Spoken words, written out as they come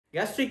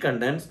Gastric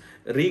contents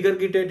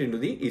regurgitate into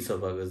the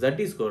esophagus. That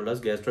is called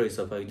as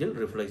gastroesophageal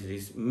reflux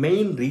disease.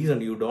 Main reason,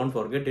 you don't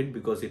forget it,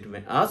 because it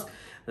may ask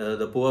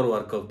the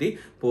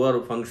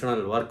poor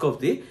functional work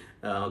of the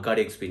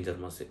cardiac sphincter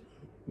muscle,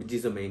 which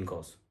is the main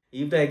cause.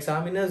 If the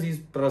examiner is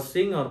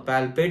pressing or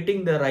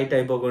palpating the right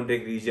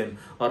hypochondriac region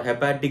or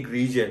hepatic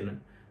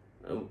region,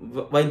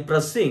 while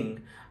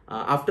pressing,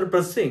 after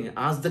pressing,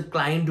 ask the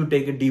client to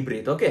take a deep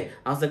breath. Okay,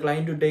 ask the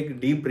client to take a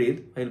deep breath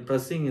while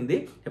pressing in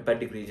the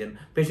hepatic region.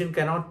 Patient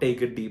cannot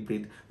take a deep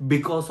breath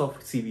because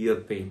of severe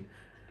pain.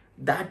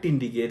 That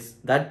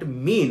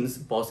means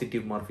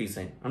positive Murphy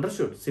sign.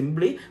 Understood?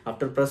 Simply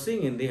after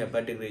pressing in the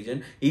hepatic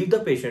region, if the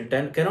patient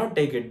cannot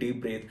take a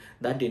deep breath,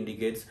 that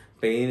indicates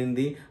pain in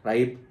the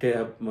right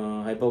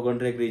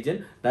hypochondriac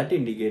region. That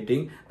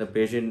indicating the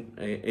patient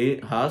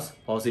has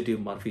positive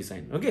Murphy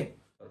sign. Okay.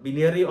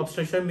 Biliary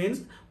obstruction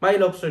means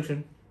bile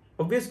obstruction,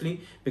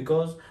 obviously,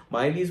 because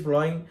bile is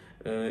flowing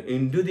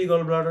into the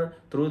gallbladder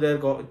through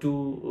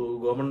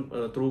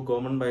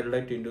common bile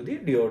duct into the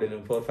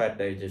duodenum for fat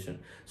digestion.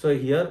 So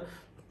here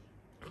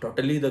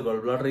totally the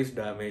gallbladder is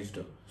damaged,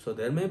 so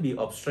there may be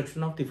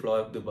obstruction of the flow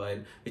of the bile,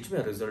 which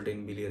may result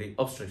in biliary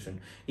obstruction.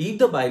 If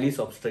the bile is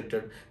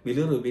obstructed,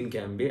 bilirubin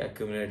can be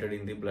accumulated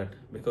in the blood,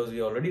 because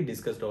we already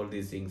discussed all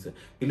these things.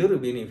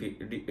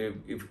 Bilirubin,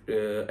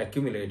 if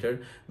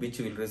accumulated, which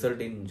will result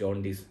in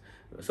jaundice.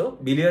 So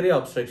biliary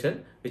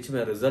obstruction, which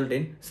may result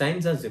in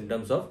signs and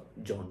symptoms of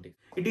jaundice.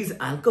 It is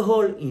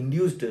alcohol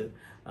induced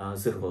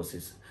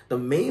cirrhosis. The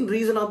main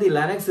reason of the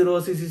Nclex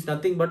cirrhosis is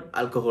nothing but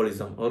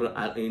alcoholism or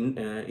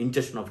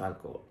ingestion of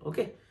alcohol.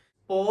 Okay.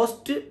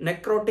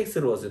 Post-necrotic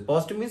cirrhosis.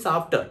 Post means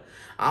after.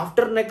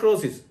 After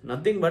necrosis,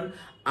 nothing but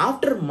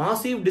after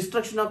massive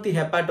destruction of the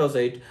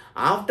hepatocyte,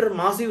 after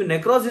massive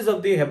necrosis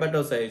of the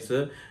hepatocytes,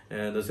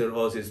 the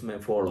cirrhosis may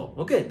follow.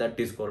 Okay. That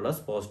is called as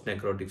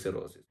post-necrotic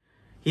cirrhosis.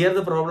 Here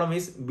the problem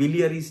is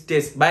biliary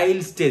stasis,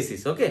 bile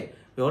stasis. Okay.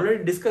 We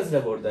already discussed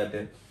about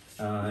that.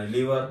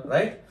 Liver,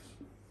 right?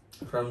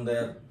 From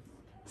there.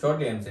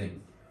 Shortly I am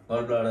saying,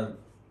 gallbladder,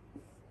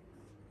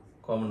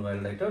 common bile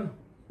duct.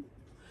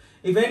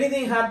 If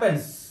anything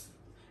happens,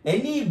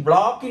 any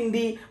block in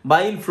the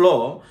bile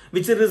flow,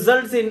 which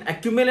results in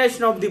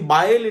accumulation of the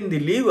bile in the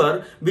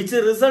liver, which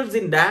results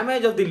in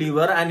damage of the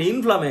liver and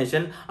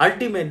inflammation,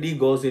 ultimately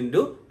goes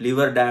into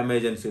liver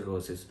damage and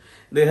cirrhosis.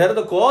 Here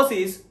the cause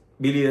is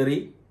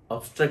biliary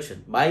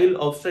obstruction, bile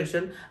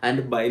obstruction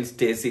and bile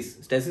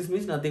stasis. Stasis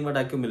means nothing but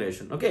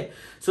accumulation. Okay.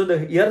 So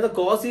here the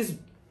cause is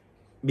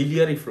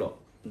biliary flow.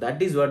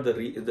 That is what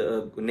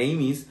the name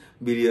is,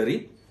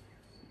 biliary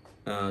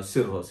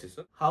cirrhosis.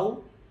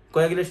 How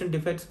coagulation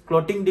defects,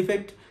 clotting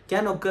defect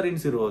can occur in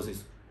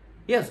cirrhosis?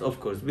 Yes, of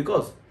course,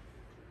 because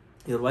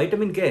your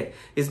vitamin K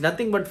is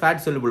nothing but fat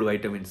soluble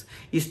vitamins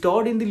is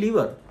stored in the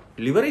liver.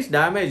 Liver is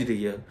damaged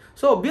here,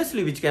 so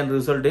obviously which can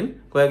result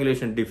in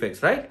coagulation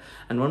defects, right?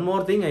 And one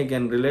more thing I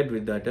can relate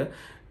with that,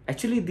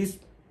 actually this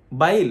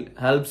bile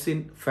helps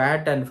in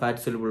fat and fat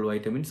soluble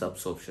vitamins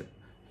absorption.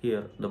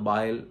 Here the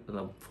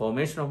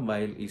formation of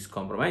bile is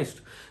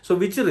compromised, so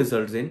which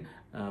results in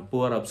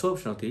poor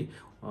absorption of the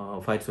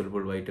fat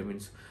soluble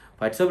vitamins.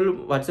 Fat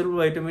soluble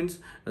vitamins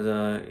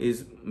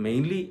is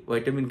mainly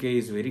vitamin K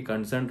is very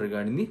concerned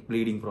regarding the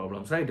bleeding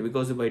problems, right?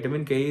 Because the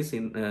vitamin K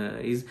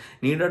is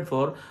needed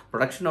for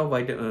production of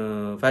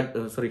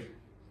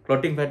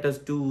clotting factors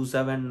 2,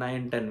 7,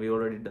 9, 10. We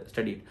already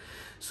studied.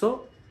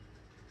 So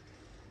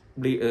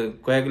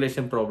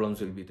coagulation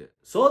problems will be there.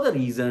 So the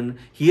reason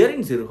here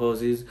in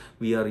cirrhosis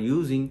we are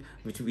using,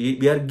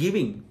 we are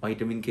giving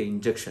vitamin K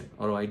injection,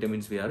 or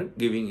vitamins we are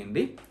giving in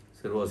the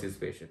cirrhosis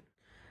patient.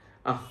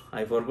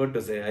 I forgot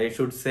to say, I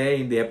should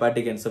say in the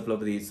hepatic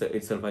encephalopathy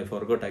itself, I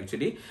forgot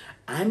actually.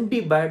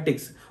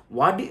 Antibiotics.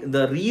 What is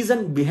the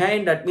reason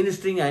behind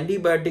administering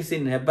antibiotics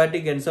in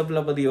hepatic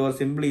encephalopathy or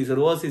simply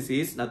cirrhosis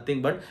is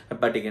nothing but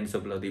hepatic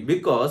encephalopathy,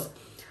 because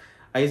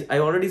I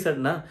already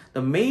said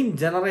the main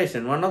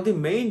generation, one of the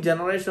main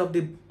generation of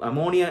the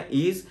ammonia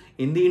is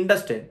in the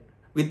intestine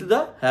with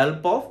the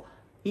help of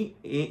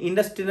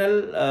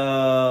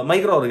intestinal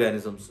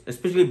microorganisms,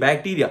 especially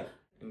bacteria.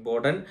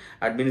 Important,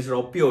 administer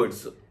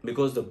opioids,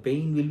 because the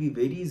pain will be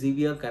very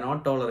severe,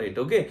 cannot tolerate.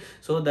 Okay,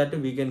 so that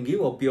we can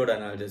give opioid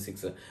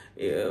analgesics.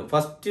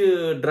 First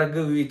drug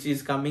which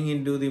is coming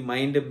into the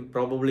mind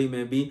probably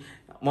may be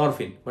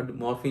morphine, but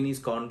morphine is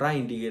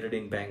contraindicated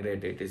in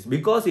pancreatitis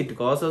because it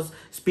causes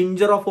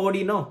sphincter of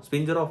OD.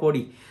 Sphincter of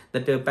OD,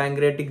 that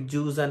pancreatic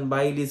juice and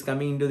bile is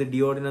coming into the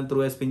duodenum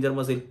through a sphincter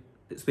muscle,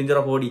 sphincter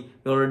of OD,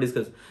 we already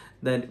discussed.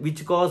 Then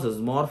which causes,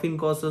 morphine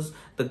causes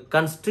the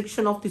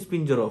constriction of the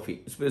sphincter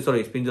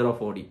of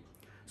OD.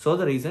 So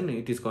the reason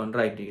it is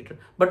contraindicated.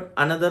 But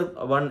another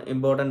one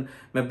important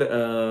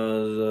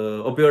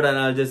opioid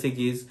analgesic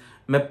is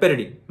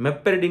meperidine.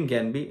 Meperidine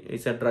can be,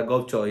 it's a drug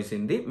of choice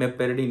in the,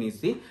 meperidine is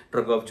the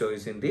drug of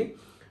choice in the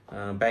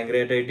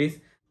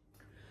pancreatitis.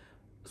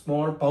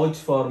 Small pouch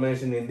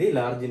formation in the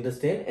large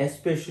intestine,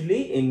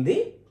 especially in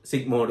the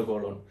sigmoid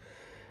colon.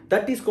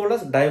 That is called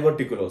as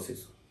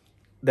diverticulosis.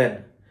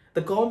 Then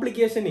the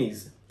complication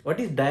is, what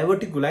is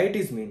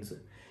diverticulitis means?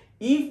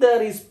 if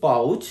there is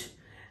pouch,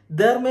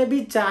 there may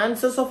be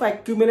chances of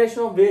accumulation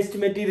of waste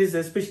materials,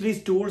 especially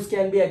stools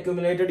can be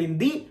accumulated in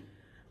the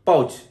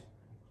pouch,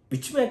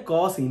 which may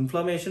cause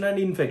inflammation and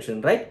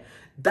infection, right?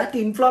 That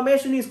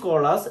inflammation is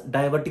called as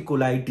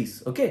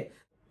diverticulitis, okay?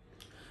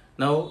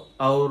 Now,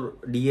 our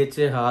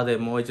DHA, HAD,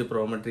 MOH,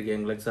 Prometric,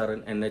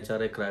 Nclex-RN,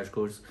 NHRA crash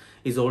course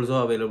is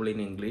also available in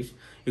English.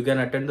 You can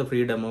attend the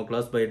free demo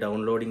class by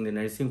downloading the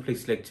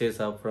Nursingflix lectures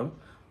app from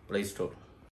Play Store.